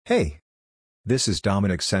Hey, this is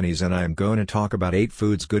Dominic Sennies and I am going to talk about 8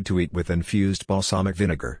 foods good to eat with infused balsamic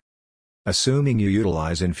vinegar. Assuming you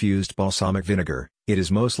utilize infused balsamic vinegar, it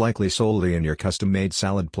is most likely solely in your custom-made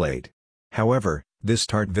salad plate. However, this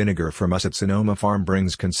tart vinegar from us at Sonoma Farm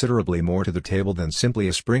brings considerably more to the table than simply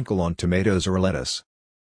a sprinkle on tomatoes or lettuce.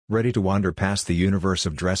 Ready to wander past the universe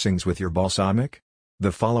of dressings with your balsamic?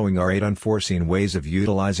 The following are 8 unforeseen ways of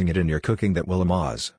utilizing it in your cooking that will amaze.